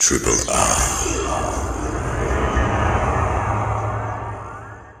Triple R.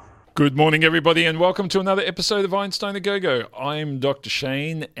 Good morning, everybody, and welcome to another episode of Einstein A Go-Go. I'm Dr.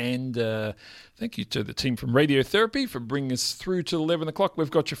 Shane, and thank you to the team from Radiotherapy for bringing us through to 11 o'clock.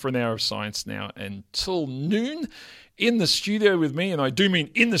 We've got you for an hour of science now until noon. In the studio with me, and I do mean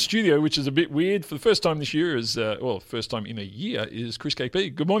in the studio, which is a bit weird, for the first time this year, first time in a year, is Chris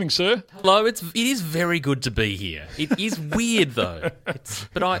KP. Good morning, sir. Hello, it is very good to be here. It is weird though,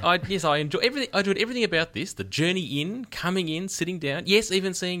 but I enjoy everything. I enjoyed everything about this: the journey in, coming in, sitting down. Yes,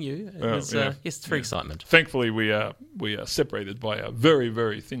 even seeing you. Yes, it's for excitement. Thankfully, we are separated by a very,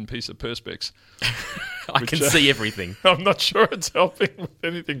 very thin piece of perspex. I can see everything. I'm not sure it's helping with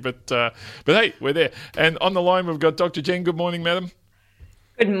anything, but hey, we're there. And on the line, we've got Dr. Jen. Good morning, madam.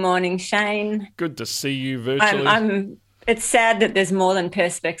 Good morning, Shane. Good to see you virtually. It's sad that there's more than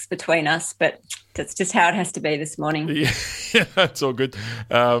perspex between us, but that's just how it has to be this morning. Yeah, that's all good.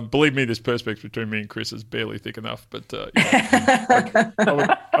 Believe me, this perspex between me and Chris is barely thick enough, but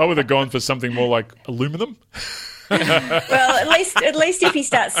I would have gone for something more like aluminum. Well, at least if he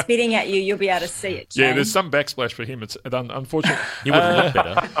starts spitting at you, you'll be able to see it, Shane. Yeah, there's some backsplash for him. It's unfortunate. You would look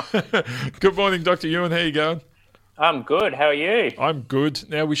better. Good morning, Dr. Ewan. How you going? I'm good. How are you? I'm good.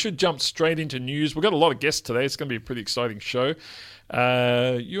 Now, we should jump straight into news. We've got a lot of guests today. It's going to be a pretty exciting show.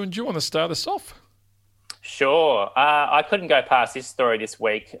 Ewan, do you want to start us off? Sure. I couldn't go past this story this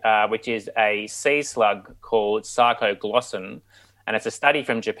week, which is a sea slug called Sarcoglosson. And it's a study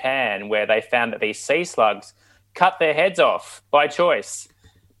from Japan where they found that these sea slugs cut their heads off by choice.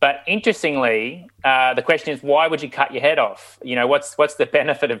 But interestingly, the question is, why would you cut your head off? You know, what's the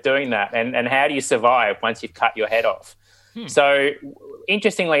benefit of doing that? And how do you survive once you've cut your head off? So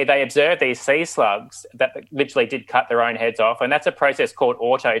interestingly, they observed these sea slugs that literally did cut their own heads off. And that's a process called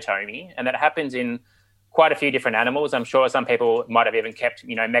autotomy. And that happens in quite a few different animals. I'm sure some people might have even kept,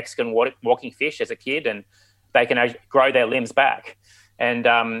 Mexican walking fish as a kid, and they can grow their limbs back. And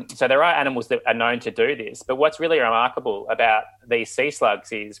so there are animals that are known to do this. But what's really remarkable about these sea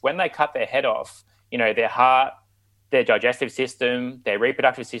slugs is when they cut their head off, their heart, their digestive system, their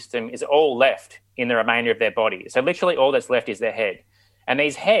reproductive system is all left in the remainder of their body. So literally all that's left is their head. And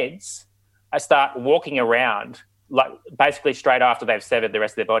these heads start walking around like basically straight after they've severed the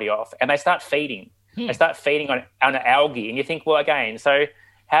rest of their body off. And they start feeding. They start feeding on algae. And you think, well, again, so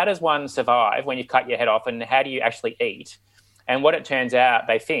how does one survive when you cut your head off, and how do you actually eat? And what it turns out,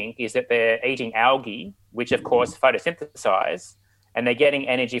 they think, is that they're eating algae, which, of course, photosynthesize, and they're getting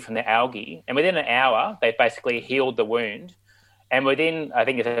energy from the algae. And within an hour, they've basically healed the wound. And within, I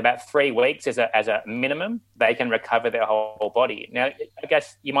think it's about 3 weeks as a minimum, they can recover their whole body. Now, I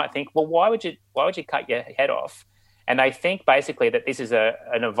guess you might think, well, why would you cut your head off? And they think basically that this is an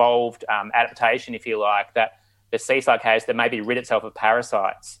evolved adaptation, if you like, that the sea slug has to maybe rid itself of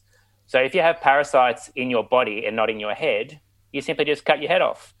parasites. So if you have parasites in your body and not in your head, you simply just cut your head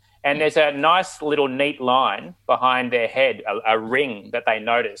off. And there's a nice little neat line behind their head, a ring that they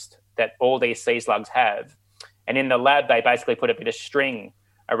noticed that all these sea slugs have. And in the lab, they basically put a bit of string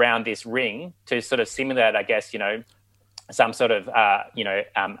around this ring to sort of simulate, I guess, some sort of,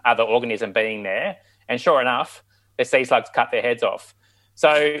 other organism being there. And sure enough, the sea slugs cut their heads off.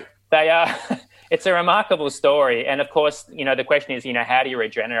 So they are... It's a remarkable story. And, of course, the question is, how do you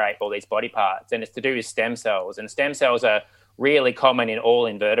regenerate all these body parts? And it's to do with stem cells. And stem cells are really common in all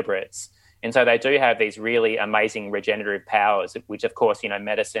invertebrates. And so they do have these really amazing regenerative powers, which, of course,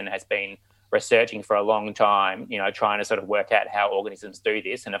 medicine has been researching for a long time, trying to sort of work out how organisms do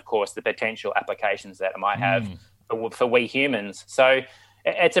this. And, of course, the potential applications that it might have for we humans. So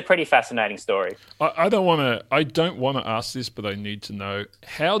it's a pretty fascinating story. I don't want to ask this, but I need to know,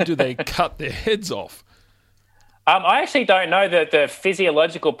 how do they cut their heads off? I actually don't know the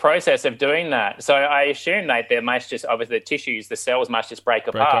physiological process of doing that. So I assume that there must just, obviously the tissues, the cells must just break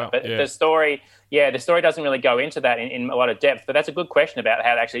apart. But the story doesn't really go into that in a lot of depth. But that's a good question about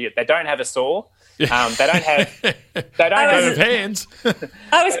how to actually do it. They don't have a saw. They don't have hands.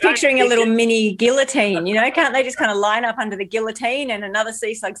 I was picturing a little mini guillotine, can't they just kind of line up under the guillotine and another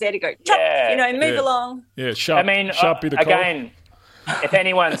sea slug's there to go, chop, move along. Yeah, sharp bit of again, if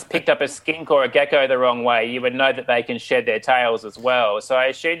anyone's picked up a skink or a gecko the wrong way, you would know that they can shed their tails as well. So I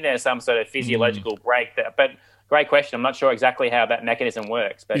assume there's some sort of physiological break there. But great question. I'm not sure exactly how that mechanism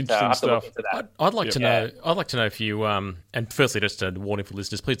works, but I have to look into that. I'd like to know. I'd like to know if you. And firstly, just a warning for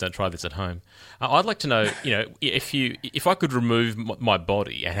listeners: please don't try this at home. I'd like to know, if I could remove my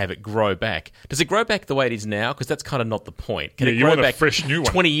body and have it grow back, does it grow back the way it is now? Because that's kind of not the point. Can it grow back a fresh new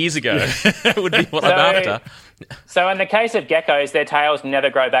one? 20 years ago would be what I'm after. So in the case of geckos, their tails never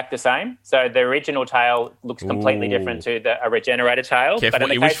grow back the same. So the original tail looks completely different to a regenerated tail. Careful but in what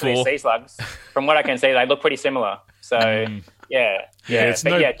the you case wish of these for. sea slugs, from what I can see, they look pretty similar. So don't try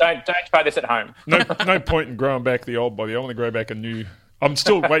this at home. No point in growing back the old body. I want to grow back a new. I'm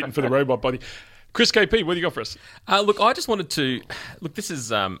still waiting for the robot body. Chris KP, what do you got for us? Look, I just wanted to... Look, this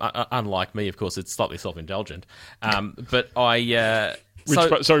is, unlike me, of course, it's slightly self-indulgent. But I...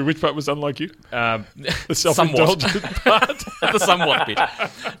 Which part was unlike you? The self-indulgent part. The somewhat bit.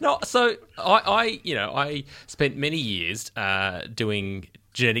 No, so I spent many years doing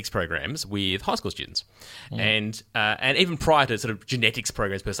genetics programs with high school students. And even prior to sort of genetics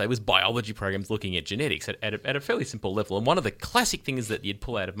programs per se, was biology programs looking at genetics at a fairly simple level. And one of the classic things that you'd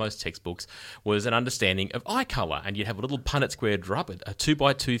pull out of most textbooks was an understanding of eye colour. And you'd have a little Punnett squared rub, a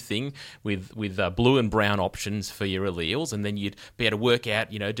 2x2 thing with blue and brown options for your alleles. And then you'd be able to work out,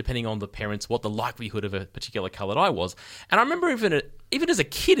 depending on the parents, what the likelihood of a particular coloured eye was. And I remember even as a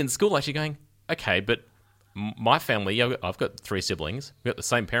kid in school actually going, okay, but my family, I've got 3 siblings, we've got the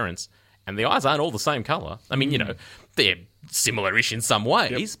same parents, and the eyes aren't all the same colour. I mean, they're similar-ish in some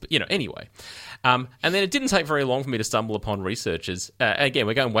ways, but, anyway. And then it didn't take very long for me to stumble upon researchers. Again,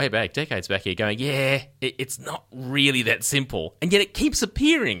 we're going way back, decades back here, going, it's not really that simple. And yet it keeps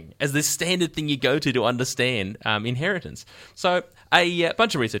appearing as this standard thing you go to understand inheritance. So a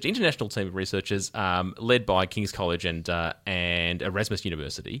bunch of research, international team of researchers led by King's College and Erasmus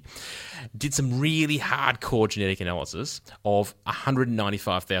University, did some really hardcore genetic analysis of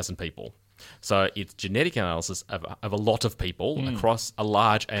 195,000 people. So it's genetic analysis of a lot of people across a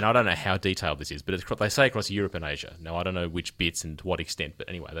large, and I don't know how detailed this is, but they say across Europe and Asia. Now, I don't know which bits and to what extent, but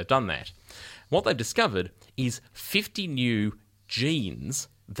anyway, they've done that. What they've discovered is 50 new genes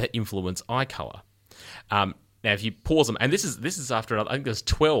that influence eye colour. Now, if you pause them, and this is after, I think there's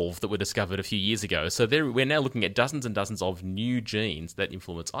 12 that were discovered a few years ago. So we're now looking at dozens and dozens of new genes that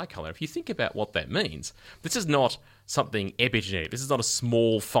influence eye colour. If you think about what that means, this is not something epigenetic. This is not a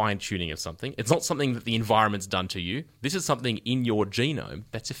small fine-tuning of something. It's not something that the environment's done to you. This is something in your genome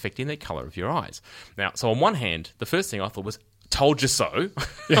that's affecting the colour of your eyes. Now, so on one hand, the first thing I thought was, told you so.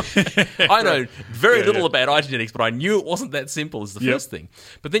 I know very little about eye genetics, but I knew it wasn't that simple as the first thing.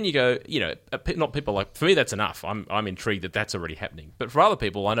 But then you go, not people like, for me, that's enough. I'm intrigued that that's already happening. But for other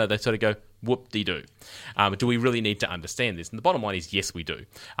people, I know they sort of go, whoop-de-doo. Do we really need to understand this? And the bottom line is, yes, we do.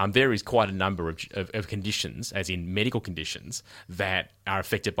 There is quite a number of conditions, as in medical conditions, that are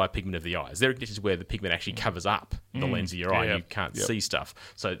affected by pigment of the eyes. There are conditions where the pigment actually covers up the lens of your eye and you can't see stuff.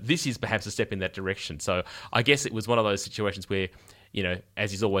 So this is perhaps a step in that direction. So I guess it was one of those situations where,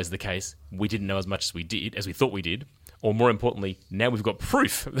 as is always the case, we didn't know as much as we thought we did. Or more importantly, now we've got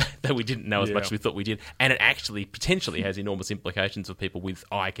proof that we didn't know as much as we thought we did. And it actually potentially has enormous implications for people with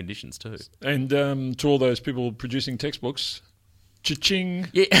eye conditions too. And to all those people producing textbooks, cha-ching.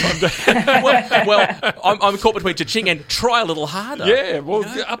 Yeah. well, I'm caught between cha-ching and try a little harder. Yeah, well,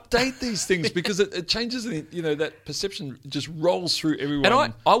 update these things because it changes, that perception just rolls through everyone.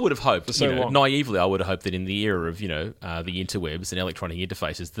 And I would have hoped, long. naively, I would have hoped that in the era of, the interwebs and electronic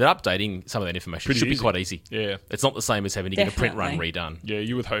interfaces, that updating some of that information should be quite easy. Yeah. It's not the same as having to get a print run redone. Yeah,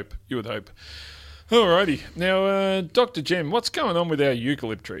 you would hope. Alrighty. Now, Dr. Jem, what's going on with our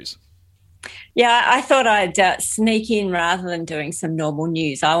eucalypt trees? Yeah, I thought I'd sneak in rather than doing some normal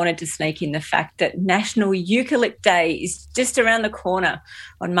news. I wanted to sneak in the fact that National Eucalypt Day is just around the corner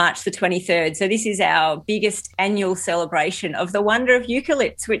on March the 23rd. So this is our biggest annual celebration of the wonder of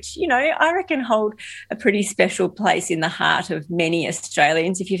eucalypts, which, I reckon hold a pretty special place in the heart of many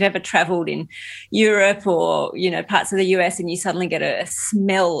Australians. If you've ever travelled in Europe or, parts of the US and you suddenly get a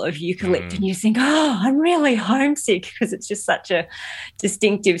smell of eucalypt and you think, I'm really homesick because it's just such a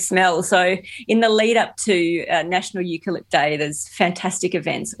distinctive smell. So in the lead up to National Eucalypt Day, there's fantastic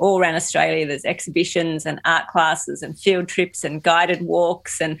events all around Australia. There's exhibitions and art classes and field trips and guided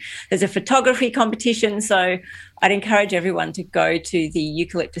walks, and there's a photography competition. So I'd encourage everyone to go to the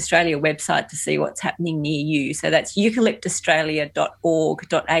Eucalypt Australia website to see what's happening near you. So that's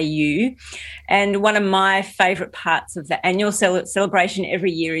eucalyptaustralia.org.au. And one of my favourite parts of the annual celebration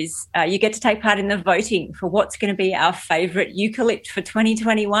every year is you get to take part in the voting for what's going to be our favourite eucalypt for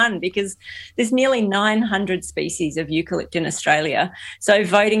 2021, because there's nearly 900 species of eucalypt in Australia. So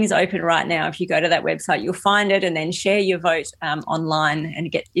voting is open right now. If you go to that website, you'll find it, and then share your vote online.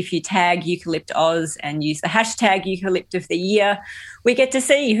 And if you tag Eucalypt Oz and use the hashtag hashtag Eucalypt of the Year, we get to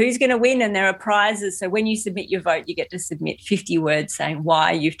see who's going to win, and there are prizes. So when you submit your vote, you get to submit 50 words saying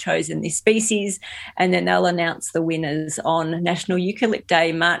why you've chosen this species, and then they'll announce the winners on National Eucalypt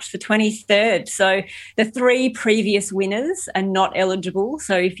Day, March the 23rd. So the 3 previous winners are not eligible.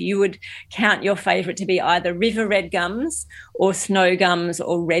 So if you would count your favourite to be either river red gums or snow gums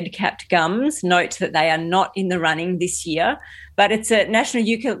or red-capped gums, note that they are not in the running this year. But it's a National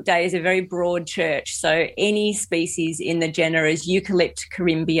Eucalypt Day is a very broad church, so any species in the genera Eucalypt,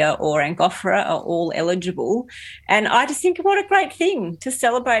 Corymbia or Angophora are all eligible. And I just think what a great thing to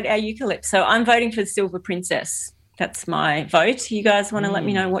celebrate our eucalypt. So I'm voting for the Silver Princess. That's my vote. You guys want to let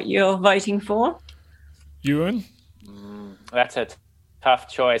me know what you're voting for? Ewan? That's a tough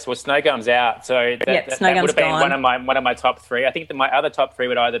choice. Well, Snow Gum's out, so that would have been one of my top 3. I think that my other top 3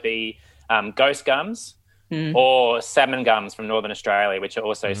 would either be Ghost Gums or Salmon Gums from Northern Australia, which are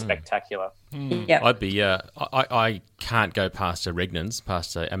also spectacular. Yep. I'd be. I can't go past a Regnans,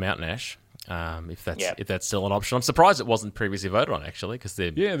 past a mountain ash. If that's still an option. I'm surprised it wasn't previously voted on, actually, because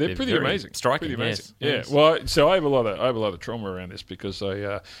they're pretty amazing, striking. Pretty amazing. Yes. Yeah. Well, so I have a lot of trauma around this because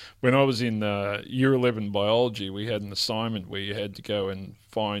when I was in year 11 biology, we had an assignment where you had to go and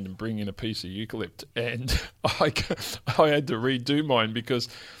find and bring in a piece of eucalypt, and I had to redo mine because,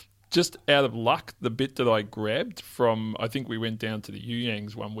 just out of luck, the bit that I grabbed from, I think we went down to the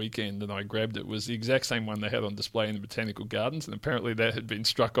Yuyangs one weekend and I grabbed it, was the exact same one they had on display in the Botanical Gardens, and apparently that had been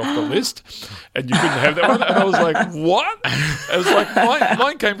struck off the list and you couldn't have that one. And I was like, what? It was like,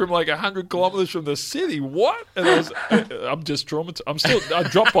 mine came from like 100 kilometres from the city. What? And I'm just traumatized. I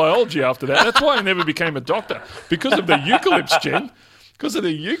dropped biology after that. That's why I never became a doctor, because of the eucalypts, Jen. Because of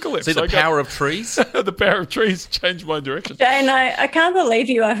the eucalypts. See, the power of trees? The power of trees changed my direction. Jane, I can't believe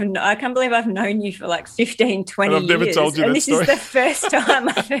I can't believe I've known you for like 15, 20 and I've never years. told you and that this story. is the first time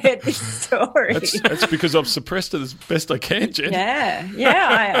I've heard this story. That's because I've suppressed it as best I can, Jen.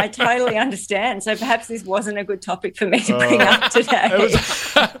 Yeah, I totally understand. So perhaps this wasn't a good topic for me to bring up today.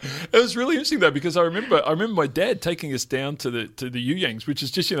 It was really interesting though, because I remember my dad taking us down to the Yuyangs, which is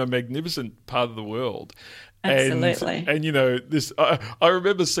just a magnificent part of the world. Absolutely. And this. I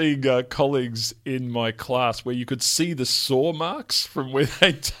remember seeing colleagues in my class where you could see the saw marks from where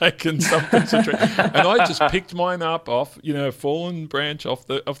they'd taken something to tree, and I just picked mine up off fallen branch off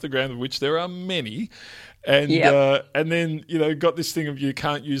the ground, of which there are many. And and then got this thing of you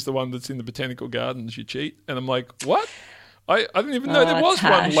can't use the one that's in the Botanical Gardens, you cheat. And I'm like, what? I didn't even know there was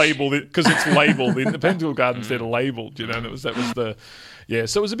one labelled, because it's labelled in the Botanical Gardens. They're labelled, and that was the. Yeah,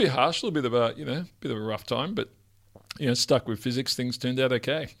 so it was a bit harsh, a little bit of a rough time, but stuck with physics, things turned out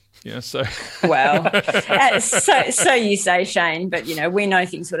okay. Yeah, so well, so you say, Shane, but we know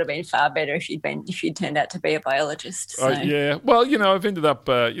things would have been far better if you'd turned out to be a biologist. So. Yeah, well, I've ended up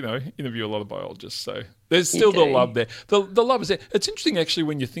interview a lot of biologists, so there's still the love there. The love is there. It's interesting actually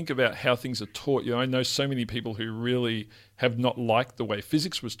when you think about how things are taught. I know so many people who really have not liked the way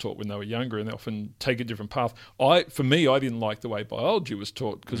physics was taught when they were younger, and they often take a different path. For me, I didn't like the way biology was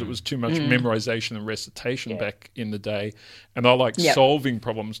taught because it was too much memorization and recitation back in the day, and I like solving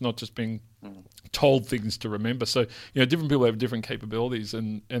problems, not just being told things to remember. So different people have different capabilities,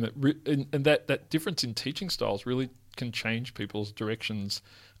 and that difference in teaching styles really can change people's directions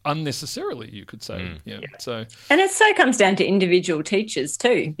unnecessarily, you could say. So, and it so comes down to individual teachers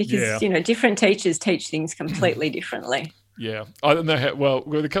too, because different teachers teach things completely differently. Yeah, I don't know how. Well,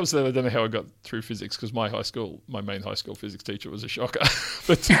 when it comes to that, I don't know how I got through physics, because my main high school physics teacher was a shocker.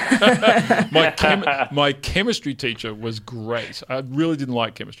 But my chemistry teacher was great. I really didn't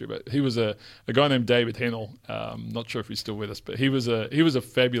like chemistry, but he was a guy named David Hennell. Not sure if he's still with us, but he was a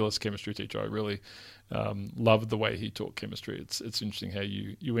fabulous chemistry teacher. I really loved the way he taught chemistry. It's interesting how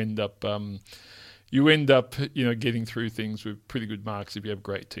you end up. You end up, getting through things with pretty good marks if you have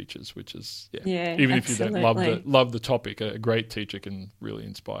great teachers, which is, even if you don't love the topic, a great teacher can really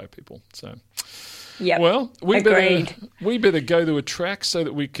inspire people. So, well, we better go to a track so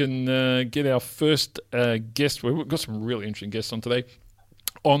that we can get our first guest. We've got some really interesting guests on today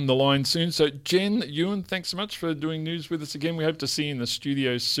on the line soon. So, Jen, Ewan, thanks so much for doing news with us again. We hope to see you in the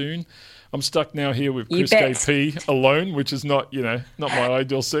studio soon. I'm stuck now here with Chris KP alone, which is not my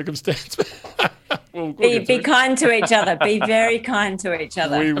ideal circumstance. We'll be kind to each other. Be very kind to each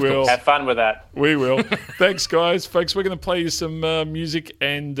other. We will. Have fun with that. We will. Thanks, guys. Folks, we're going to play you some music,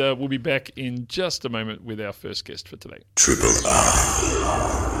 and we'll be back in just a moment with our first guest for today. Triple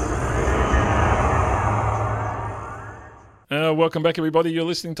R. Welcome back, everybody. You're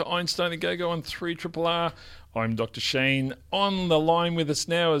listening to Einstein and Go-Go on 3RRR. I'm Dr. Shane. On the line with us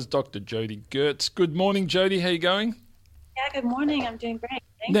now is Dr. Jody Gertz. Good morning, Jody. How are you going? Yeah, good morning. I'm doing great.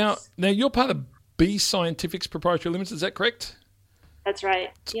 Thanks. Now you're part of Bee Scientifics Proprietary Limited. Is that correct? That's right.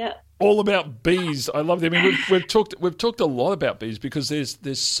 Yeah. All about bees. I love it. I mean, we've talked a lot about bees because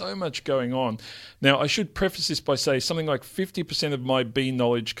there's so much going on. Now, I should preface this by saying something like 50% of my bee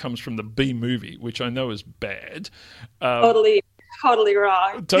knowledge comes from the Bee Movie, which I know is bad. Totally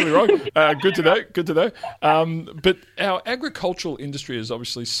wrong. Totally wrong. Good to know. Good to know. But our agricultural industry is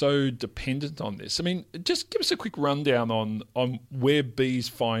obviously so dependent on this. I mean, just give us a quick rundown on where bees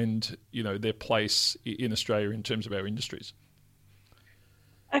find their place in Australia in terms of our industries.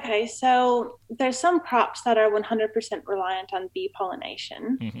 Okay, so there's some crops that are 100% reliant on bee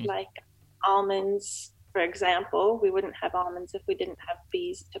pollination, like almonds, for example. We wouldn't have almonds if we didn't have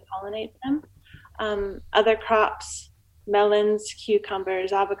bees to pollinate them. Other crops, melons,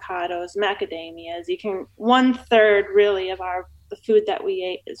 cucumbers, avocados, macadamias. 1/3 really of the food that we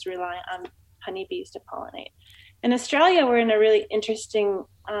eat is reliant on honeybees to pollinate. In Australia, we're in a really interesting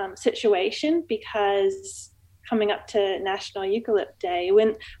situation because coming up to National Eucalypt Day,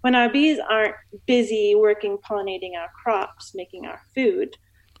 when our bees aren't busy working pollinating our crops, making our food,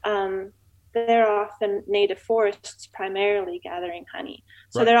 they're often native forests primarily gathering honey.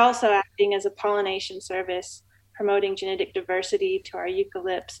 So They're also acting as a pollination service, promoting genetic diversity to our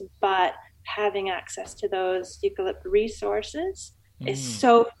eucalypts, but having access to those eucalypt resources is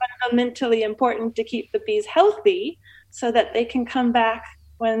so fundamentally important to keep the bees healthy so that they can come back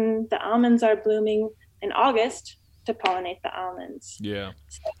when the almonds are blooming in August to pollinate the almonds. Yeah.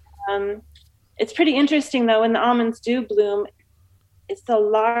 So, it's pretty interesting though, when the almonds do bloom, it's the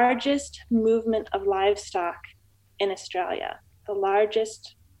largest movement of livestock in Australia, the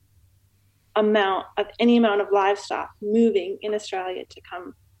largest amount of any amount of livestock moving in Australia to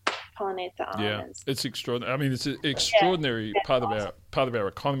come pollinate the almonds. Yeah, it's extraordinary. I mean, it's an extraordinary part of our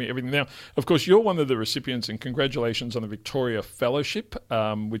economy. Everything. Now, of course, you're one of the recipients, and congratulations on the Victoria Fellowship,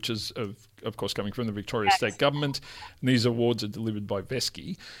 which is of course coming from the Victoria State Government. And these awards are delivered by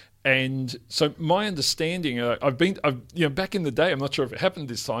Vesky. And so my understanding, back in the day, I'm not sure if it happened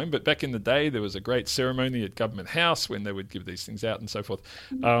this time, but back in the day, there was a great ceremony at Government House when they would give these things out and so forth.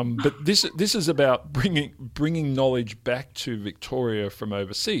 But this is about bringing knowledge back to Victoria from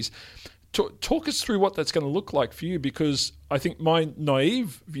overseas. Talk us through what that's going to look like for you, because I think my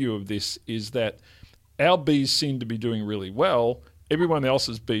naive view of this is that our bees seem to be doing really well. Everyone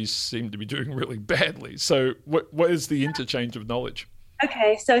else's bees seem to be doing really badly. So what is the interchange of knowledge?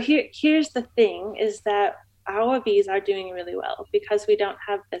 Okay, so here's the thing, is that our bees are doing really well because we don't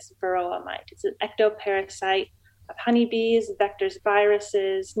have this varroa mite. It's an ectoparasite of honeybees, vectors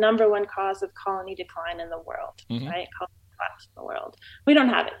viruses, number one cause of colony decline in the world, right? Colony collapse in the world. We don't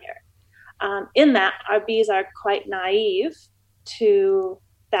have it here. In that, our bees are quite naive to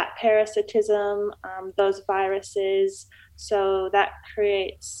that parasitism, those viruses, so that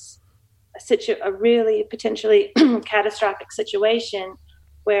creates a really potentially catastrophic situation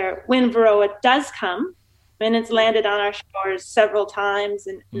where when varroa does come, and it's landed on our shores several times,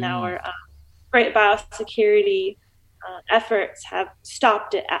 and our great biosecurity efforts have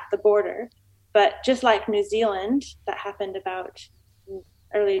stopped it at the border. But just like New Zealand, that happened about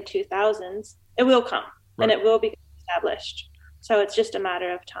early 2000s, it will come and it will be established. So it's just a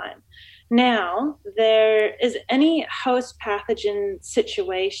matter of time. Now, there is any host pathogen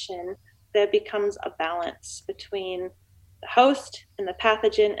situation, there becomes a balance between the host and the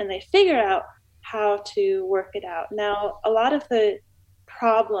pathogen, and they figure out how to work it out. Now, a lot of the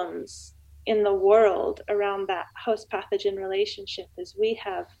problems in the world around that host pathogen relationship is we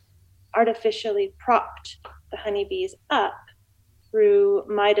have artificially propped the honeybees up through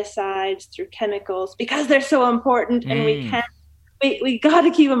miticides, through chemicals, because they're so important, and we got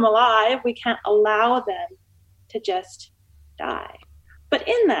to keep them alive. We can't allow them to just die. But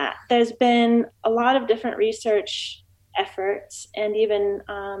in that, there's been a lot of different research efforts and even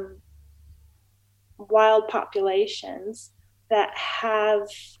wild populations that have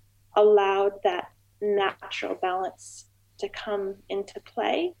allowed that natural balance to come into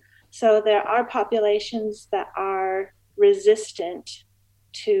play. So there are populations that are resistant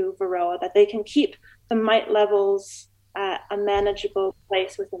to varroa, that they can keep the mite levels at a manageable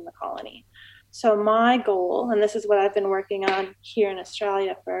place within the colony. So my goal, and this is what I've been working on here in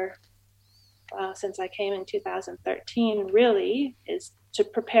Australia for since I came in 2013, really is to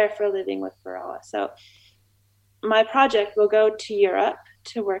prepare for living with varroa. So my project will go to Europe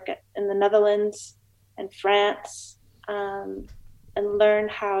to work in the Netherlands and France and learn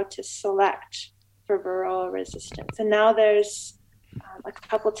how to select for varroa resistance. And now there's a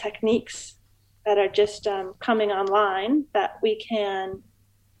couple techniques that are just coming online that we can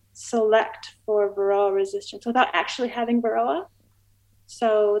select for varroa resistance without actually having varroa.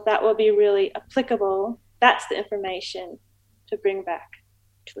 So that will be really applicable. That's the information to bring back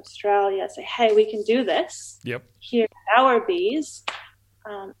to Australia. Say, hey, we can do this. Yep. Here are our bees,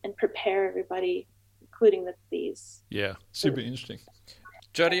 and prepare everybody, including the bees. Yeah, super interesting.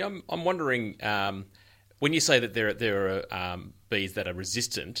 Jody, I'm wondering, when you say that there are bees that are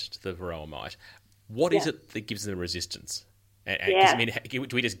resistant to the varroa mite, what is it that gives them resistance? And, 'cause, I mean,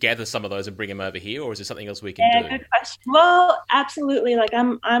 do we just gather some of those and bring them over here, or is there something else we can do? Good question. Well, absolutely. Like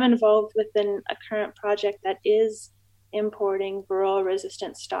I'm involved within a current project that is importing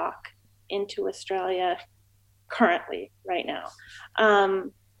varroa-resistant stock into Australia currently, right now.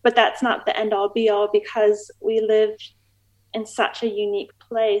 But that's not the end-all be-all, because we live in such a unique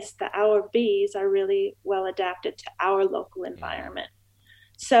place that our bees are really well adapted to our local environment.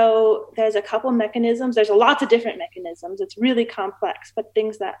 So there's a couple mechanisms. There's lots of different mechanisms. It's really complex, but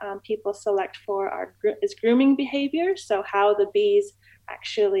things that people select for is grooming behavior. So how the bees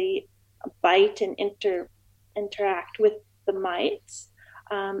actually bite and interact with the mites.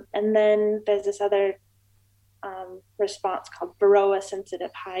 And then there's this other response called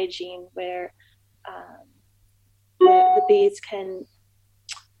varroa-sensitive hygiene, where the bees can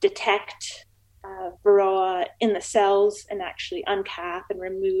detect varroa in the cells and actually uncap and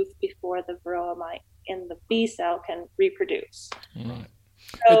remove before the varroa mite in the bee cell can reproduce. Right.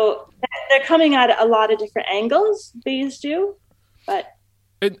 So they're coming at it a lot of different angles, bees do. But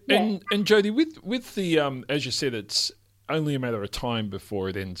And Jody, with the as you said, it's only a matter of time before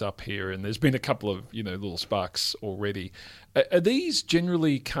it ends up here, and there's been a couple of little sparks already. Are these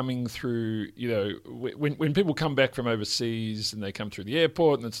generally coming through? When people come back from overseas and they come through the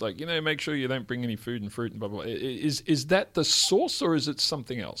airport, and it's like make sure you don't bring any food and fruit and blah blah. Blah. Is that the source, or is it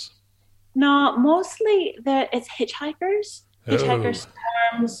something else? No, mostly it's hitchhikers,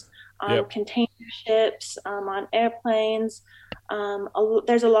 swarms, container ships, on airplanes.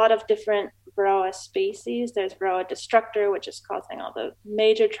 There's a lot of different varroa species. There's Varroa destructor, which is causing all the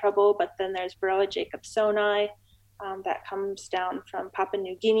major trouble, but then there's Varroa jacobsoni that comes down from Papua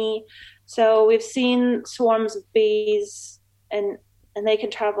New Guinea. So we've seen swarms of bees, and they can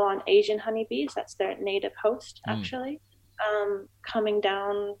travel on Asian honeybees. That's their native host, actually, coming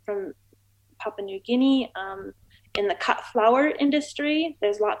down from Papua New Guinea. In the cut flower industry,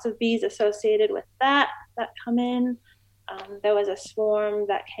 there's lots of bees associated with that come in. There was a swarm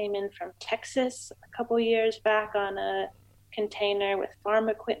that came in from Texas a couple years back on a container with farm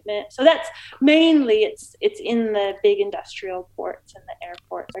equipment. So that's mainly it's in the big industrial ports, and the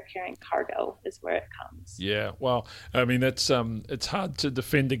airports are carrying cargo is where it comes. Yeah, well, I mean that's it's hard to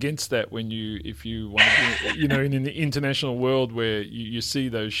defend against that if you want to be, in the international world where you see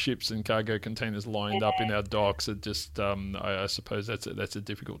those ships and cargo containers lined up in our docks. It just I suppose that's a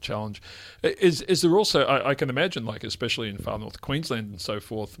difficult challenge. Is there also I can imagine, like especially in far north Queensland and so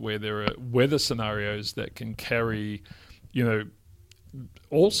forth, where there are weather scenarios that can carry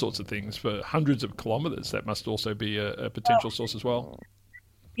all sorts of things for hundreds of kilometres. That must also be a potential source as well.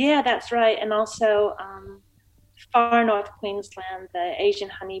 Yeah, that's right. And also far north Queensland, the Asian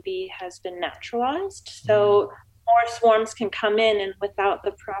honeybee has been naturalised. So more swarms can come in, and without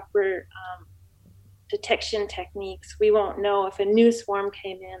the proper detection techniques, we won't know if a new swarm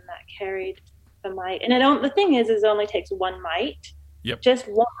came in that carried the mite. And the thing is it only takes one mite, just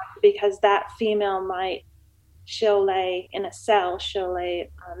one, because that female mite, she'll lay in a cell,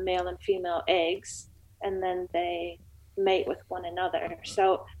 male and female eggs, and then they mate with one another.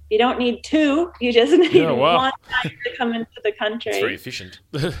 So you don't need two, you just need one mite to come into the country. It's very efficient.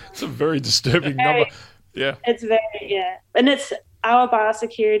 It's a very disturbing number. Yeah. It's and it's our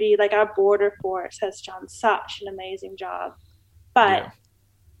biosecurity, like our border force has done such an amazing job. But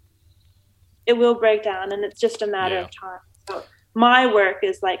it will break down, and it's just a matter of time. So my work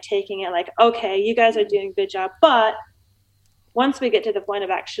is like taking it like, okay, you guys are doing a good job, but once we get to the point of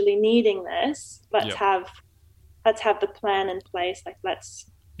actually needing this, let's have the plan in place. Like,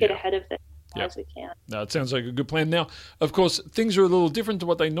 let's get ahead of this as we can. No, it sounds like a good plan. Now, of course, things are a little different to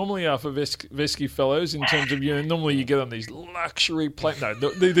what they normally are for Vesky Fellows in terms of, normally you get on these luxury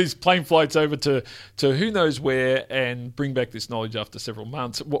these plane flights over to who knows where and bring back this knowledge after several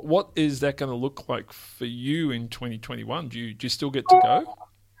months. What is that going to look like for you in 2021? Do you still get to go?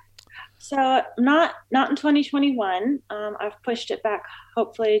 So not in 2021. I've pushed it back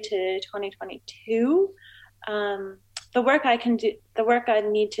hopefully to 2022. The work I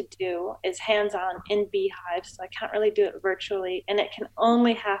need to do is hands-on in beehives, so I can't really do it virtually, and it can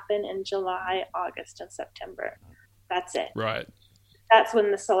only happen in July, August, and September. That's it. Right. That's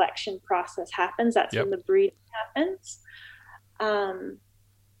when the selection process happens. That's when the breeding happens.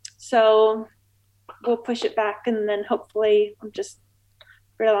 So we'll push it back, and then hopefully I'm just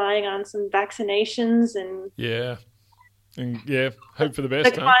relying on some vaccinations and hope for the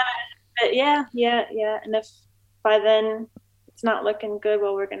best. Huh? But yeah. And if by then it's not looking good,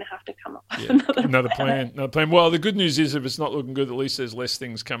 well, we're going to have to come up with another plan. Well, the good news is if it's not looking good, at least there's less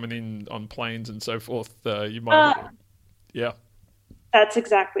things coming in on planes and so forth. You might, That's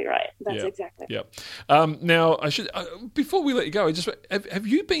exactly right. Exactly. Yeah. Now, I should before we let you go, have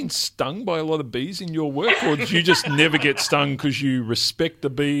you been stung by a lot of bees in your work, or did you just never get stung because you respect the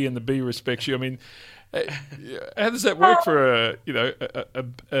bee and the bee respects you? I mean, how does that work for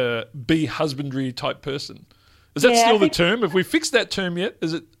a bee husbandry type person? Is that still the term? Have we fixed that term yet?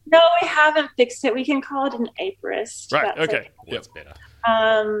 Is it? No, we haven't fixed it. We can call it an apiarist. Right. Okay. That's better.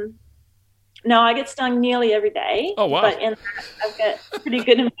 No, I get stung nearly every day. Oh, wow. But in that, I've got pretty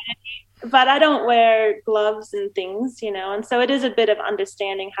good immunity. But I don't wear gloves and things, and so it is a bit of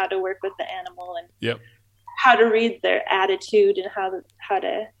understanding how to work with the animal and how to read their attitude and how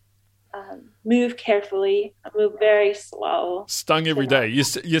to move carefully. I move very slow. Stung every day.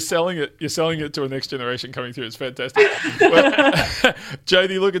 You're selling it. You're selling it to a next generation coming through. It's fantastic. Well,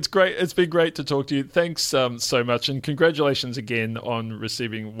 Jody, look, it's great. It's been great to talk to you. Thanks so much, and congratulations again on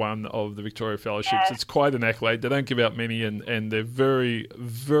receiving one of the Victoria Fellowships. Yeah. It's quite an accolade. They don't give out many, and they're very,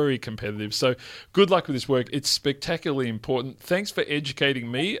 very competitive. So good luck with this work. It's spectacularly important. Thanks for educating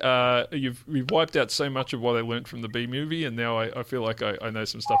me. You've wiped out so much of what I learned from the bee movie, and now I feel like I know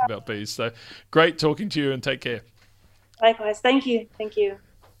some stuff about bees. So great talking to you, and take care. Likewise. Thank you.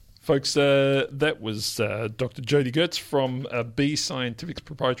 Folks, that was Dr. Jody Goetz from Bee Scientifics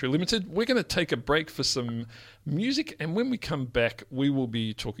Proprietary Limited. We're going to take a break for some music, and when we come back, we will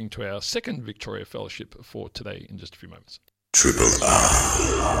be talking to our second Victoria Fellowship for today in just a few moments. Triple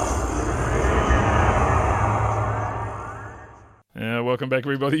R. Welcome back,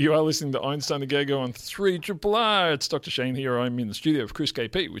 everybody. You are listening to Einstein A Go-Go on 3RRR. It's Dr. Shane here. I'm in the studio of Chris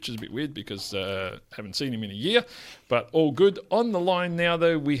KP, which is a bit weird because I haven't seen him in a year, but all good. On the line now,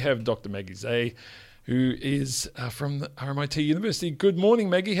 though, we have Dr. Maggie Zay, who is from the RMIT University. Good morning,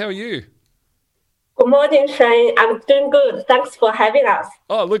 Maggie. How are you? Good morning, Shane. I'm doing good. Thanks for having us.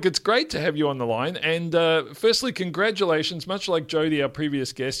 Oh, look, it's great to have you on the line. And firstly, congratulations. Much like Jody, our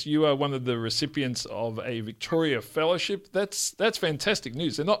previous guest, you are one of the recipients of a Victoria Fellowship. That's fantastic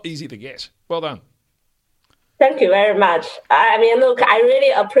news. They're not easy to get. Well done. Thank you very much. I mean, look, I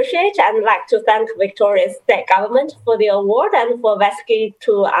really appreciate and like to thank Victoria State Government for the award and for VASCI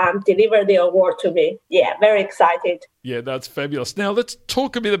to deliver the award to me. Yeah, very excited. Yeah, that's fabulous. Now, let's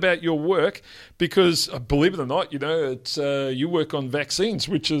talk a bit about your work because, believe it or not, it's you work on vaccines,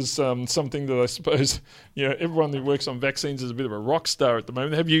 which is something that I suppose everyone who works on vaccines is a bit of a rock star at the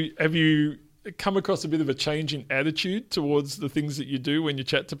moment. Have you come across a bit of a change in attitude towards the things that you do when you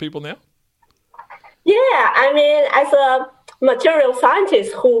chat to people now? Yeah, I mean, as a material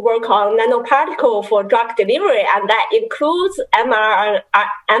scientist who work on nanoparticle for drug delivery, and that includes mRNA,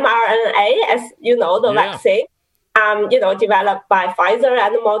 as the vaccine, developed by Pfizer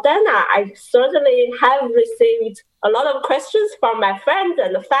and Moderna, I certainly have received a lot of questions from my friends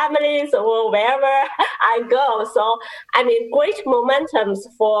and families or wherever I go. So, I mean, great momentums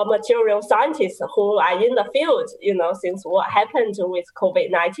for material scientists who are in the field, since what happened with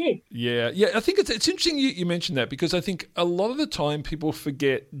COVID-19. Yeah. I think it's interesting you mentioned that because I think a lot of the time people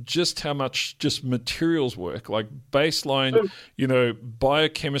forget just how much just materials work, like baseline,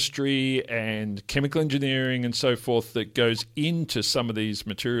 biochemistry and chemical engineering and so forth that goes into some of these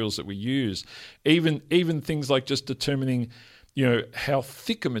materials that we use. Even things like just determining, how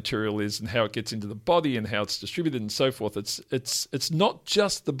thick a material is and how it gets into the body and how it's distributed and so forth. It's not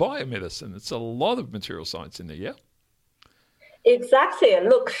just the biomedicine. It's a lot of material science in there, yeah? Exactly.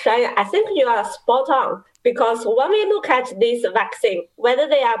 Look, Shane, I think you are spot on because when we look at this vaccine, whether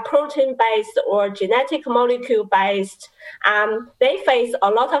they are protein-based or genetic molecule-based, they face a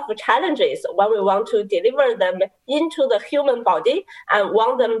lot of challenges when we want to deliver them into the human body and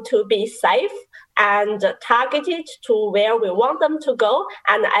want them to be safe and targeted to where we want them to go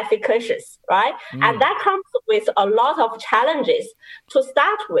and efficacious, right? And that comes with a lot of challenges. To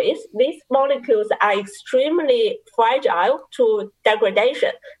start with, these molecules are extremely fragile to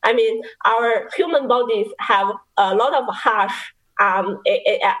degradation. I mean, our human bodies have a lot of harsh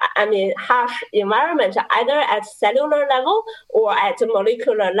environment, either at cellular level or at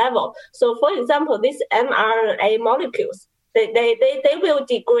molecular level. So, for example, these mRNA molecules, they will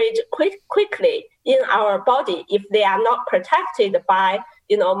degrade quickly in our body if they are not protected by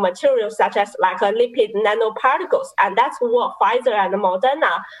materials such as like lipid nanoparticles, and that's what Pfizer and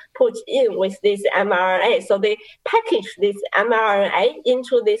Moderna put in with this mRNA. So they package this mRNA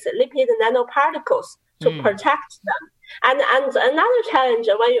into these lipid nanoparticles to protect them. And another challenge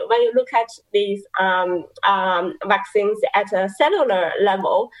when you look at these vaccines at a cellular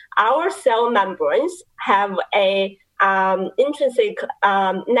level, our cell membranes have a intrinsic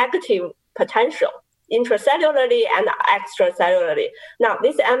negative potential, intracellularly and extracellularly. Now,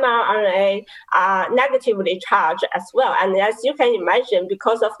 these mRNA are negatively charged as well. And as you can imagine,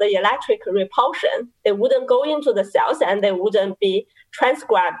 because of the electric repulsion, they wouldn't go into the cells and they wouldn't be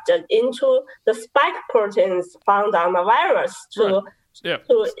transcribed into the spike proteins found on the virus So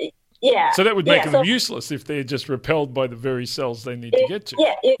that would make them useless if they're just repelled by the very cells they need to get to.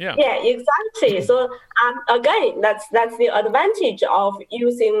 Exactly. So again, that's the advantage of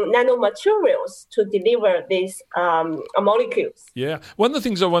using nanomaterials to deliver these molecules. Yeah. One of the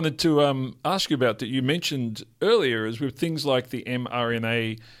things I wanted to ask you about that you mentioned earlier is with things like the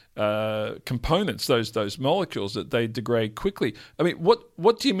mRNA components, those molecules, that they degrade quickly. I mean,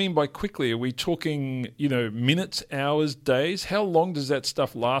 what do you mean by quickly? Are we talking, minutes, hours, days? How long does that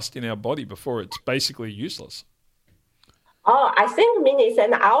stuff last in our body before it's basically useless? Oh, I think minutes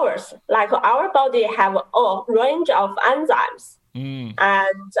and hours. Like our body have a range of enzymes. And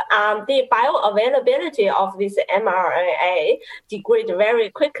the bioavailability of this mRNA degrade very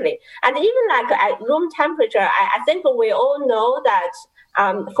quickly. And even like at room temperature, I think we all know that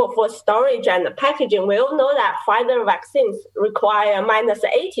for storage and packaging, we all know that Pfizer vaccines require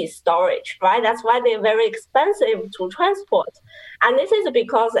 -80 storage, right? That's why they're very expensive to transport. And this is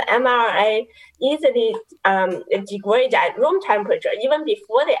because mRNA easily degrade at room temperature even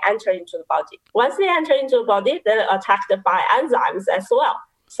before they enter into the body. Once they enter into the body, they're attacked by enzymes as well.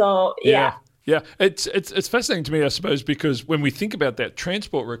 So, Yeah, it's fascinating to me, I suppose, because when we think about that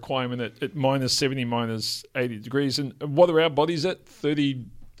transport requirement at -70, -80 degrees, and what are our bodies at? 30,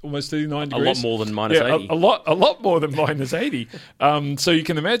 almost 39 degrees? A lot more than -80. A lot more than -80. So you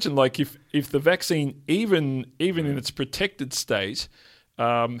can imagine, like, if the vaccine, even in its protected state,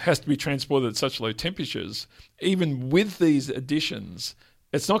 has to be transported at such low temperatures, even with these additions,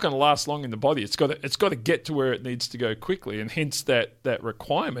 it's not going to last long in the body. It's got to get to where it needs to go quickly, and hence that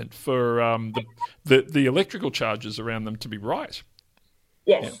requirement for the electrical charges around them to be right.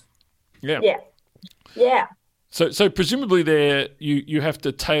 Yes. Yeah. So presumably there you have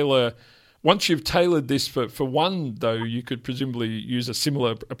to tailor. Once you've tailored this for one, though, you could presumably use a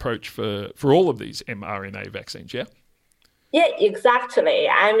similar approach for all of these mRNA vaccines. Yeah. Yeah, exactly.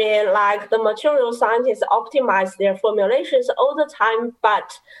 I mean, like the material scientists optimize their formulations all the time,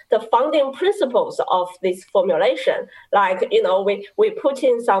 but the founding principles of this formulation, like, we put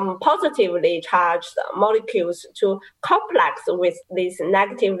in some positively charged molecules to complex with this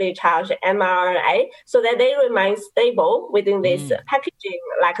negatively charged mRNA so that they remain stable within this packaging,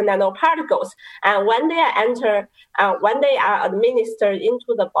 like nanoparticles. And when they are administered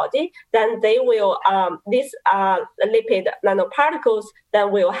into the body, then they will, these lipid nanoparticles then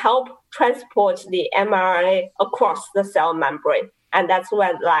will help transport the mRNA across the cell membrane. And that's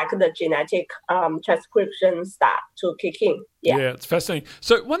when the genetic transcription start to kick in. Yeah, it's fascinating.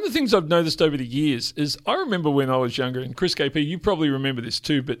 So one of the things I've noticed over the years is I remember when I was younger, and Chris KP, you probably remember this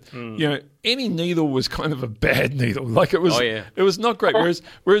too, but any needle was kind of a bad needle. Like it was not great.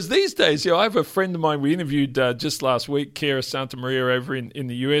 Whereas these days, I have a friend of mine we interviewed just last week, Cara Santa Maria over in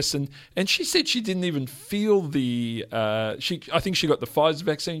the US, and she said she didn't even feel the I think she got the Pfizer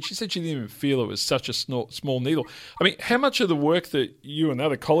vaccine. She said she didn't even feel it was such a small needle. I mean, how much of the work that you and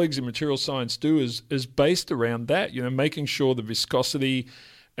other colleagues in material science do is based around that, making sure the viscosity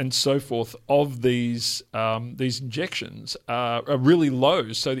and so forth of these injections are really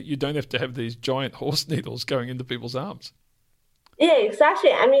low so that you don't have to have these giant horse needles going into people's arms. Yeah,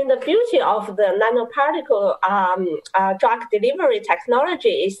 exactly. I mean, the beauty of the nanoparticle drug delivery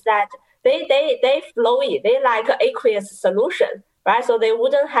technology is that they flowy. They like aqueous solution, right? So they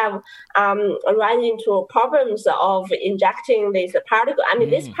wouldn't have run into problems of injecting this particle. I mean,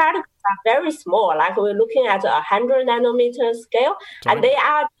 these particles are very small, like we're looking at 100 nanometer scale, and they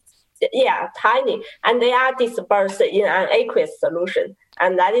are, tiny, and they are dispersed in an aqueous solution.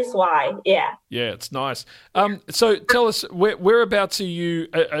 And that is why, Yeah, it's nice. So tell us, whereabouts are you,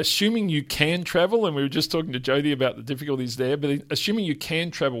 assuming you can travel, and we were just talking to Jody about the difficulties there, but assuming you can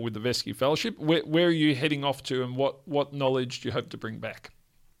travel with the Vesky Fellowship, where are you heading off to, and what knowledge do you hope to bring back?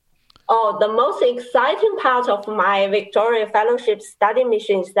 Oh, the most exciting part of my Victoria Fellowship study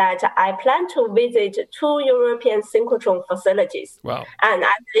mission is that I plan to visit 2 European synchrotron facilities. Wow! And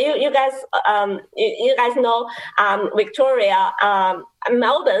you guys know Victoria.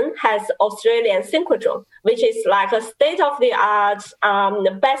 Melbourne has Australian synchrotron, which is like a state-of-the-art,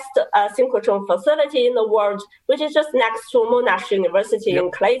 the best synchrotron facility in the world, which is just next to Monash University in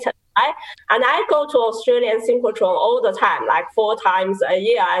Clayton. And I go to Australian synchrotron all the time, like 4 times a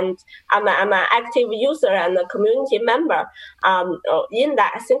year. And I'm an active user and a community member in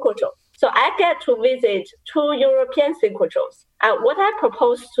that synchrotron. So I get to visit 2 European synchrotrons. And what I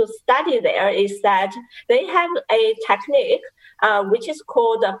propose to study there is that they have a technique which is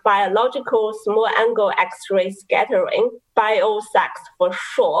called biological small angle X-ray scattering, BioSAX for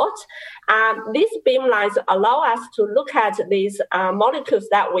short. These beamlines allow us to look at these molecules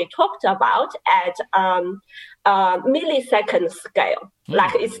that we talked about at millisecond scale.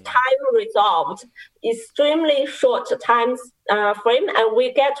 Like it's time resolved, extremely short time frame, and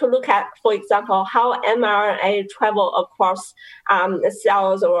we get to look at, for example, how mRNA travel across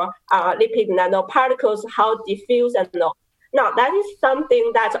cells or lipid nanoparticles, how diffuse and no. Now, that is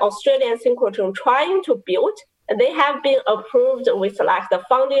something that Australian synchrotron trying to build. They have been approved with like the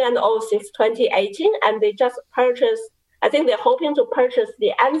funding and all since 2018, and they just purchased, I think they're hoping to purchase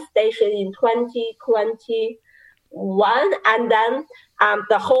the end station in 2021, and then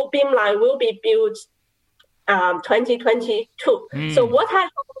the whole beamline will be built 2022. So what I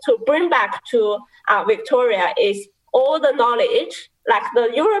hope to bring back to Victoria is all the knowledge, like the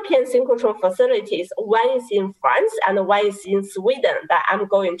European synchrotron facilities, one is in France and one is in Sweden that I'm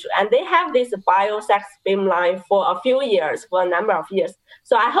going to. And they have this BioSAX beamline for a few years, for a number of years.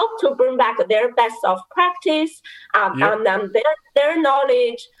 So I hope to bring back their best of practice and their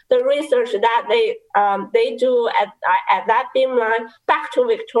knowledge, the research that they do at that beamline back to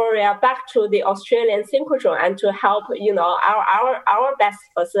Victoria, back to the Australian synchrotron, and to help our best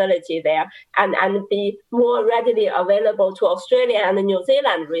facility there and be more readily available to Australia and New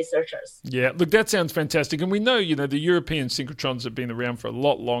Zealand researchers. Yeah, look, that sounds fantastic. And we know, the European synchrotrons have been around for a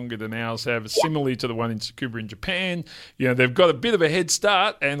lot longer than ours have, similarly to the one in Tsukuba in Japan. They've got a bit of a head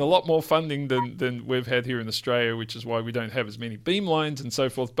start and a lot more funding than we've had here in Australia, which is why we don't have as many beamlines and so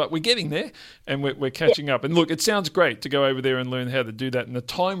forth. But we're getting there and we're catching up. And look, it sounds great to go over there and learn how to do that. And the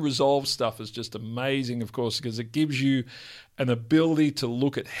time resolve stuff is just amazing, of course, because it gives you an ability to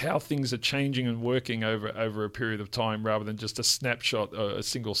look at how things are changing and working over a period of time rather than just a snapshot, a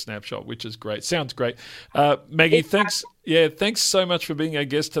single snapshot, which is great. Sounds great. Maggie, thanks. Yeah, thanks so much for being our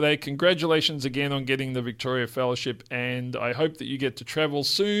guest today. Congratulations again on getting the Victoria Fellowship, and I hope that you get to travel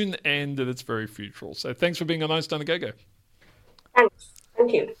soon and that it's very fruitful. So thanks for being on Einstein A Go-Go. Thanks.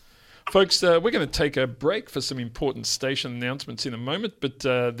 Thank you. Folks, we're going to take a break for some important station announcements in a moment, but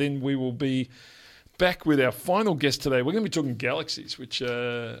then we will be back with our final guest today. We're going to be talking galaxies, which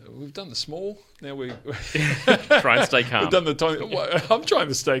we've done the small. Now we try and stay calm. We've done the tiny. I'm trying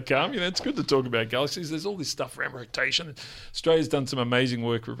to stay calm. It's good to talk about galaxies. There's all this stuff around rotation. Australia's done some amazing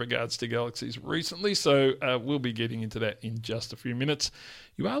work with regards to galaxies recently, so we'll be getting into that in just a few minutes.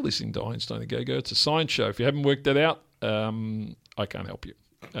 You are listening to Einstein A Go-Go. It's a science show. If you haven't worked that out, I can't help you.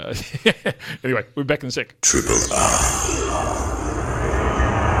 Anyway, we're back in a sec. Triple R.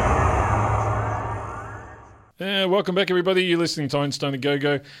 Welcome back, everybody. You're listening to Einstein A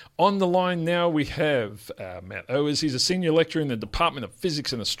Go-Go. On the line now, we have Matt Owers. He's a senior lecturer in the Department of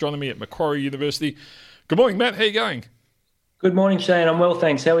Physics and Astronomy at Macquarie University. Good morning, Matt. How are you going? Good morning, Shane. I'm well,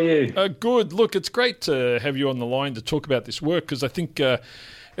 thanks. How are you? Good. Look, it's great to have you on the line to talk about this work because I think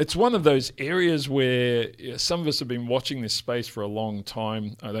it's one of those areas where some of us have been watching this space for a long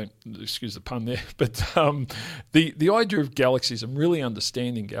time. I don't, excuse the pun there, but the idea of galaxies and really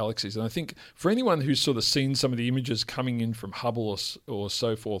understanding galaxies. And I think for anyone who's sort of seen some of the images coming in from Hubble or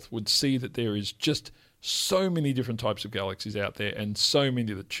so forth would see that there is just so many different types of galaxies out there and so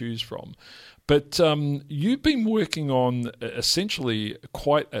many to choose from. But you've been working on essentially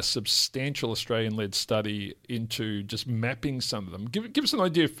quite a substantial Australian-led study into just mapping some of them. Give us an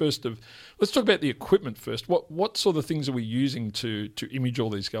idea first of, let's talk about the equipment first. What sort of things are we using to image all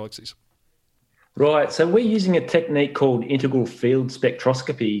these galaxies? Right, so we're using a technique called integral field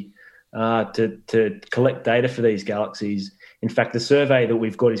spectroscopy to collect data for these galaxies. In fact, the survey that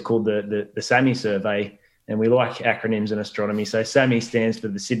we've got is called the SAMI survey, and we like acronyms in astronomy. So SAMI stands for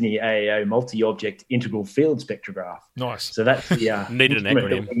the Sydney AAO Multi-Object Integral Field Spectrograph. Nice. So that's the needed an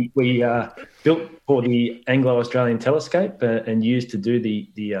acronym. We built for the Anglo-Australian Telescope and used to do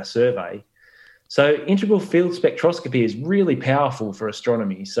the survey. So integral field spectroscopy is really powerful for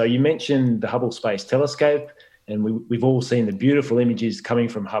astronomy. So you mentioned the Hubble Space Telescope, and we've all seen the beautiful images coming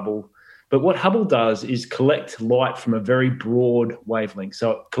from Hubble. But what Hubble does is collect light from a very broad wavelength.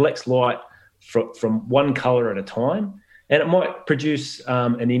 So it collects light from one colour at a time, and it might produce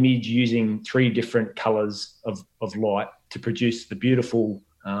an image using 3 different colours of light to produce the beautiful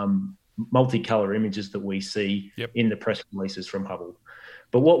multicolour images that we see in the press releases from Hubble.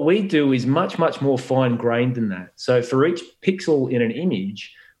 But what we do is much, much more fine-grained than that. So for each pixel in an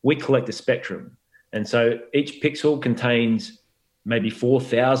image, we collect a spectrum. And so each pixel contains maybe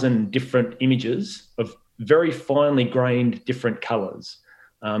 4,000 different images of very finely grained different colors.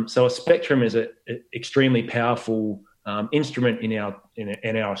 So a spectrum is an extremely powerful instrument in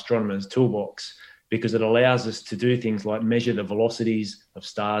our astronomers' toolbox, because it allows us to do things like measure the velocities of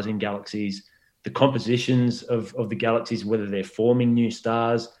stars in galaxies, the compositions of the galaxies, whether they're forming new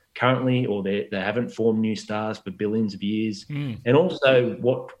stars currently or they haven't formed new stars for billions of years, and also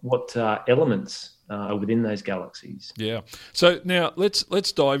what elements are within those galaxies. Yeah. So now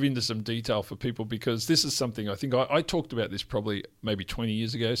let's dive into some detail for people, because this is something I think I talked about this probably maybe 20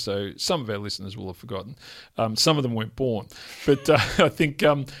 years ago, so some of our listeners will have forgotten. Some of them weren't born. But I think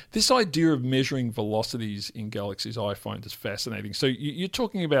this idea of measuring velocities in galaxies I find is fascinating. So you're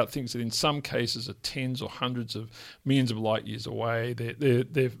talking about things that in some cases are tens or hundreds of millions of light years away.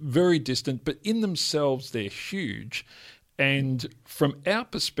 They're very distant, but in themselves they're huge. And from our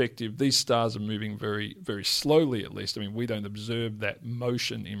perspective, these stars are moving very, very slowly, at least. I mean, we don't observe that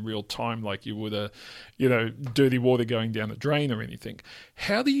motion in real time like you would dirty water going down a drain or anything.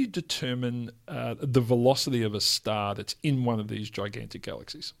 How do you determine the velocity of a star that's in one of these gigantic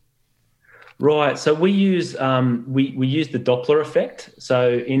galaxies? Right. So we use we use the Doppler effect.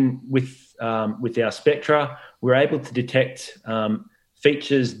 So with our spectra, we're able to detect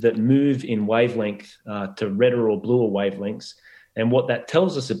features that move in wavelength to redder or bluer wavelengths. And what that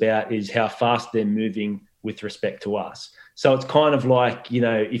tells us about is how fast they're moving with respect to us. So it's kind of like,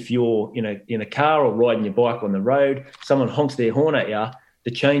 if you're in a car or riding your bike on the road, someone honks their horn at you, the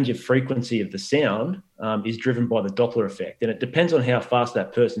change of frequency of the sound is driven by the Doppler effect. And it depends on how fast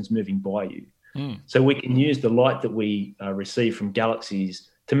that person's moving by you. So we can use the light that we receive from galaxies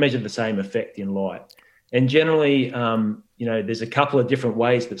to measure the same effect in light. And generally, there's a couple of different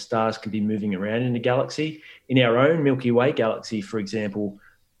ways that stars can be moving around in the galaxy. In our own Milky Way galaxy, for example,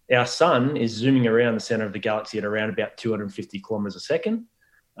 our sun is zooming around the center of the galaxy at around about 250 kilometers a second.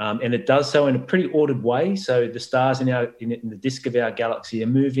 And it does so in a pretty ordered way. So the stars in the disk of our galaxy are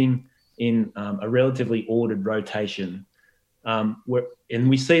moving in a relatively ordered rotation. And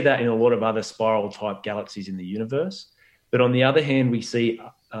we see that in a lot of other spiral-type galaxies in the universe. But on the other hand, we see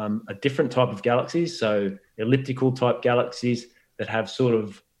a different type of galaxies, so elliptical type galaxies that have sort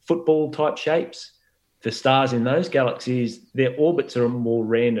of football type shapes. The stars in those galaxies, their orbits are more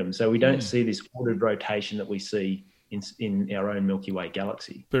random, so we don't see this ordered rotation that we see in our own Milky Way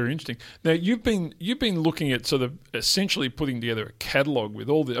galaxy. Very interesting. Now you've been looking at sort of essentially putting together a catalogue with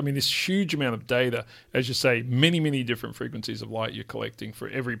all this huge amount of data, as you say, many different frequencies of light you're collecting for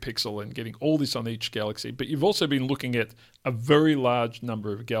every pixel and getting all this on each galaxy. But you've also been looking at a very large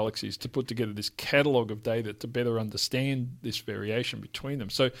number of galaxies to put together this catalogue of data to better understand this variation between them.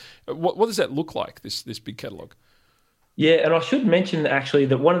 So what does that look like, this big catalogue? Yeah, and I should mention actually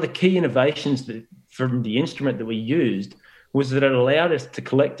that one of the key innovations from the instrument that we used was that it allowed us to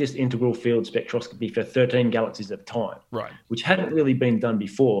collect this integral field spectroscopy for 13 galaxies at a time, right? Which hadn't really been done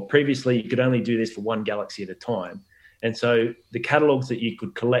before. Previously, you could only do this for one galaxy at a time. And so the catalogues that you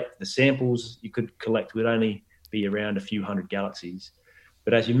could collect, the samples you could collect would only be around a few hundred galaxies.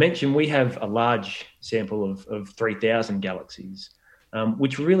 But as you mentioned, we have a large sample of 3,000 galaxies,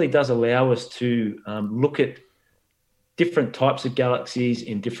 which really does allow us to look at different types of galaxies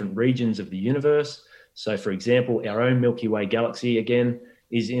in different regions of the universe. So, for example, our own Milky Way galaxy, again,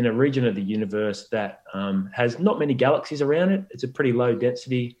 is in a region of the universe that has not many galaxies around it. It's a pretty low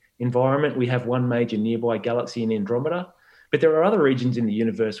density environment. We have one major nearby galaxy in Andromeda, but there are other regions in the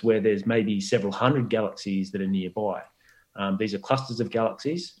universe where there's maybe several hundred galaxies that are nearby. These are clusters of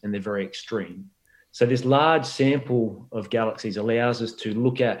galaxies and they're very extreme. So this large sample of galaxies allows us to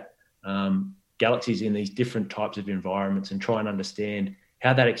look at galaxies in these different types of environments and try and understand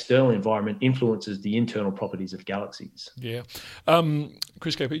how that external environment influences the internal properties of galaxies. Yeah.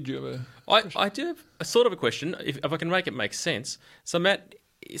 Chris KP, do you have I do have a sort of a question, if I can make it make sense. So, Matt,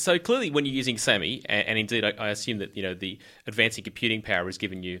 clearly when you're using SAMI, and indeed I assume that the advancing computing power has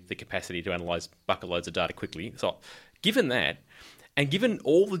given you the capacity to analyse bucket loads of data quickly. So given that, and given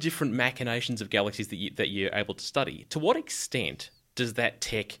all the different machinations of galaxies that you're able to study, to what extent does that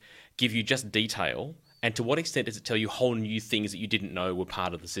tech give you just detail, and to what extent does it tell you whole new things that you didn't know were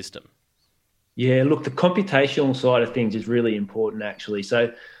part of the system? Yeah, look, the computational side of things is really important, actually.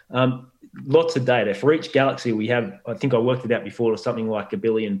 So lots of data. For each galaxy we have, I think I worked it out before, something like 1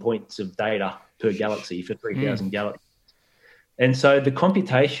 billion points of data per galaxy for 3,000 galaxies. And so the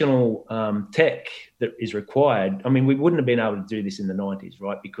computational tech that is required, I mean, we wouldn't have been able to do this in the 90s,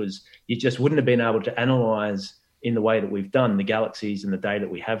 right? Because you just wouldn't have been able to analyse in the way that we've done the galaxies and the data that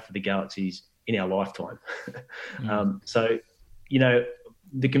we have for the galaxies in our lifetime. So,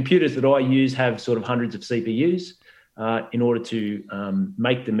 the computers that I use have sort of hundreds of CPUs in order to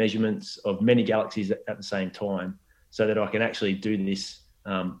make the measurements of many galaxies at the same time, so that I can actually do this,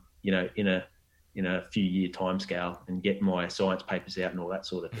 in a few year timescale and get my science papers out and all that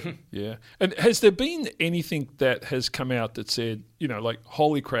sort of thing. Yeah. And has there been anything that has come out that said, like,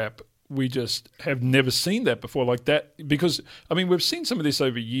 holy crap, we just have never seen that before, like that? Because, I mean, we've seen some of this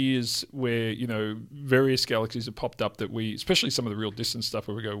over years where, various galaxies have popped up that especially some of the real distant stuff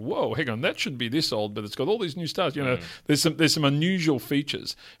where we go, whoa, hang on, that shouldn't be this old, but it's got all these new stars. There's some unusual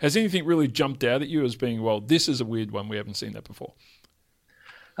features. Has anything really jumped out at you as being, well, this is a weird one, we haven't seen that before?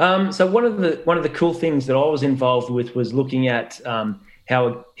 So one of the cool things that I was involved with was looking at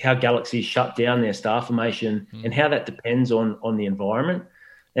how galaxies shut down their star formation and how that depends on the environment.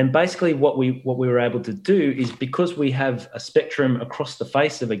 And basically, what we were able to do is, because we have a spectrum across the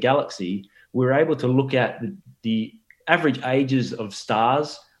face of a galaxy, we were able to look at the average ages of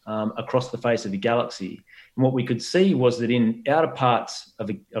stars across the face of the galaxy. And what we could see was that in outer parts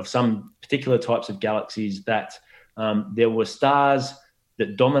of some particular types of galaxies, that there were stars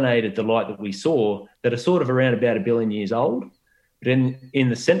that dominated the light that we saw that are sort of around about 1 billion years old. But in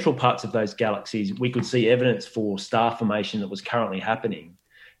the central parts of those galaxies, we could see evidence for star formation that was currently happening.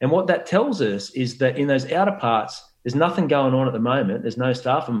 And what that tells us is that in those outer parts, there's nothing going on at the moment. There's no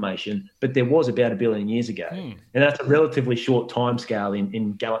star formation, but there was about 1 billion years ago. And that's a relatively short timescale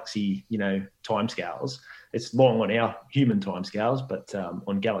in galaxy, timescales. It's long on our human timescales, but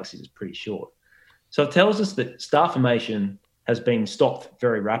on galaxies, it's pretty short. So it tells us that star formation has been stopped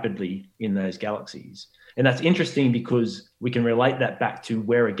very rapidly in those galaxies. And that's interesting because we can relate that back to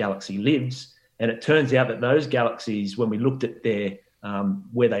where a galaxy lives. And it turns out that those galaxies, when we looked at their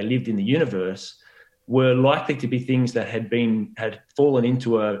where they lived in the universe, were likely to be things that had fallen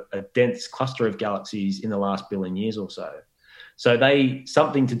into a dense cluster of galaxies in the last 1 billion years or so. So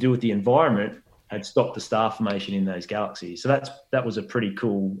something to do with the environment had stopped the star formation in those galaxies. So that was a pretty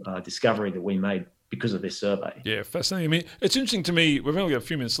cool discovery that we made because of this survey. Yeah, fascinating. I mean, it's interesting to me, we've only got a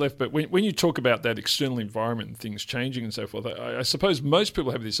few minutes left, but when you talk about that external environment and things changing and so forth, I suppose most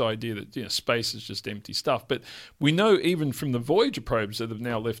people have this idea that, space is just empty stuff. But we know even from the Voyager probes that have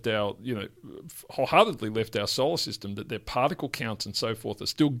now left our, wholeheartedly left our solar system, that their particle counts and so forth are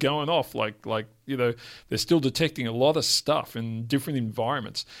still going off like they're still detecting a lot of stuff in different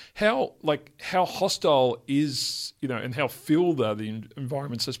environments. How hostile is, and how filled are the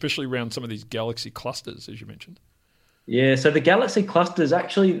environments, especially around some of these galaxy clusters, as you mentioned? Yeah, so the galaxy clusters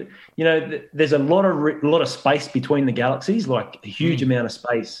actually, there's a lot of space between the galaxies, like a huge amount of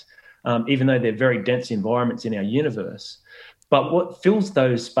space, even though they're very dense environments in our universe. But what fills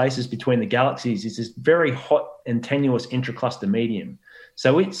those spaces between the galaxies is this very hot and tenuous intracluster medium.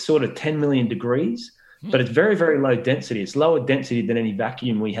 So it's sort of 10 million degrees, but it's very, very low density. It's lower density than any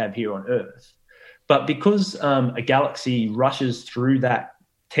vacuum we have here on Earth. But because a galaxy rushes through that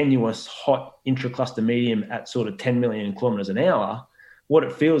tenuous, hot intracluster medium at sort of 10 million kilometers an hour, what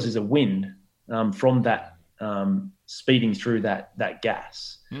it feels is a wind from that speeding through that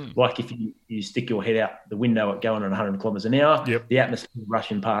gas. Like if you stick your head out the window at going at 100 kilometers an hour, the atmosphere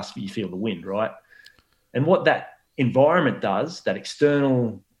rushing past, you feel the wind, right? And what that environment does, that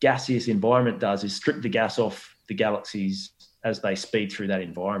external gaseous environment does, is strip the gas off the galaxies as they speed through that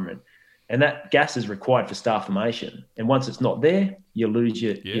environment. And that gas is required for star formation. And once it's not there, you lose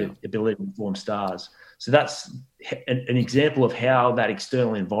your ability to form stars. So that's an example of how that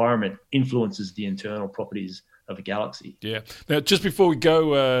external environment influences the internal properties of a galaxy. Yeah. Now, just before we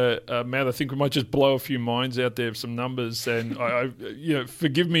go, Matt, I think we might just blow a few minds out there of some numbers. And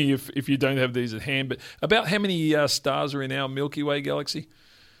forgive me if you don't have these at hand, but about how many stars are in our Milky Way galaxy?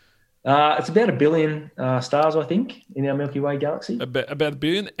 It's about 1 billion stars, I think, in our Milky Way galaxy. About 1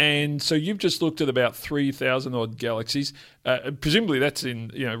 billion. And so you've just looked at about 3,000 odd galaxies. Presumably that's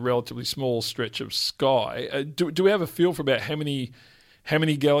in relatively small stretch of sky. Do we have a feel for about how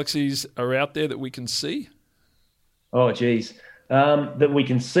many galaxies are out there that we can see? Oh, geez. That we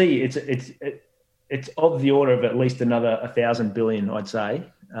can see, it's of the order of at least another 1,000 billion, I'd say,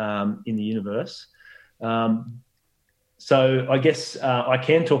 in the universe. So I guess I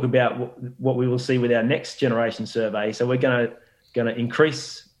can talk about what we will see with our next generation survey. So we're going to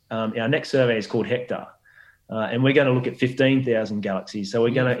increase, our next survey is called Hector, and we're going to look at 15,000 galaxies. So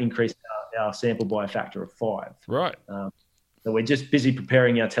we're going to increase our sample by a factor of 5. Right. So we're just busy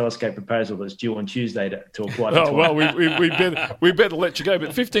preparing our telescope proposal that's due on Tuesday to apply to Oh, well, we better let you go.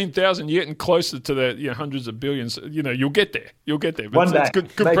 But 15,000, you're getting closer to the hundreds of billions. You'll get there. You'll get there. But One day. It's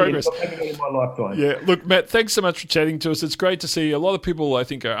good Maybe progress. Maybe in my lifetime. Yeah, look, Matt, thanks so much for chatting to us. It's great to see. A lot of people, I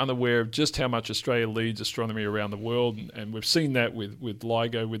think, are unaware of just how much Australia leads astronomy around the world, and we've seen that with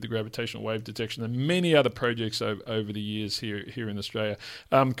LIGO, with the gravitational wave detection, and many other projects over the years here in Australia.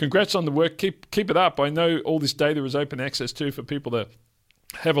 Congrats on the work. Keep it up. I know all this data is open access too for people to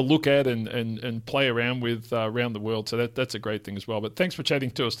have a look at and play around with around the world. So that's a great thing as well. But thanks for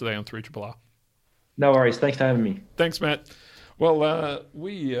chatting to us today on 3RRR. No worries. Thanks for having me. Thanks, Matt. Well,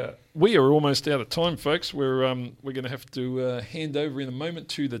 we are almost out of time, folks. We're going to have to hand over in a moment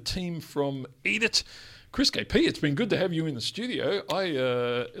to the team from EDIT. Chris KP, it's been good to have you in the studio.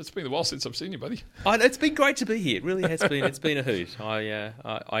 It's been a while since I've seen you, buddy. It's been great to be here. It really has been. It's been a hoot.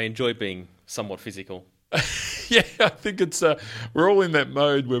 I enjoy being somewhat physical. Yeah, I think it's we're all in that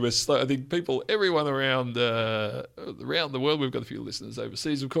mode where we're slow. I think everyone around the world, we've got a few listeners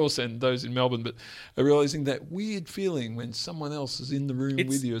overseas, of course, and those in Melbourne, but are realising that weird feeling when someone else is in the room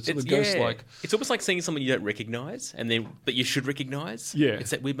with you. It sort of goes like... It's almost like seeing someone you don't recognise, but you should recognise. Yeah.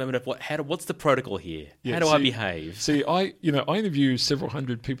 It's that weird moment of what's the protocol here? Yeah, how do I behave? See, I interview several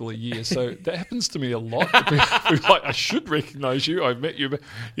hundred people a year, so that happens to me a lot. Like, I should recognise you. I've met you, but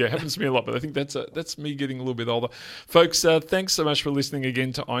yeah, it happens to me a lot. But I think that's me getting a little bit older. Folks, thanks so much for listening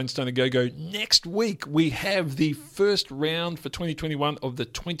again to Einstein A Go-Go. Next week, we have the first round for 2021 of the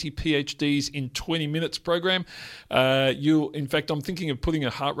 20 PhDs in 20 minutes program. In fact, I'm thinking of putting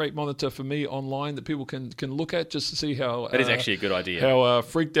a heart rate monitor for me online that people can look at just to see how... That is actually a good idea. How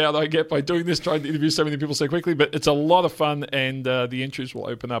freaked out I get by doing this, trying to interview so many people so quickly. But it's a lot of fun, and the entries will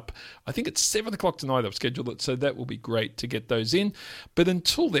open up. I think it's 7 o'clock tonight I've scheduled it, so that will be great to get those in. But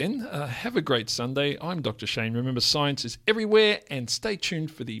until then, have a great Sunday. I'm Dr. Shane. Remember, science is everywhere, and stay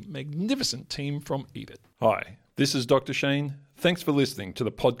tuned for the magnificent team from EDIT. Hi, this is Dr. Shane. Thanks for listening to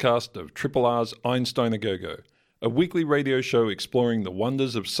the podcast of RRR's Einstein A Go-Go, a weekly radio show exploring the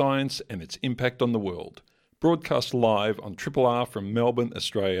wonders of science and its impact on the world. Broadcast live on RRR from Melbourne,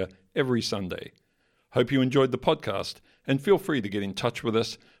 Australia, every Sunday. Hope you enjoyed the podcast, and feel free to get in touch with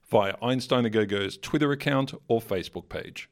us via Einstein A Go-Go's Twitter account or Facebook page.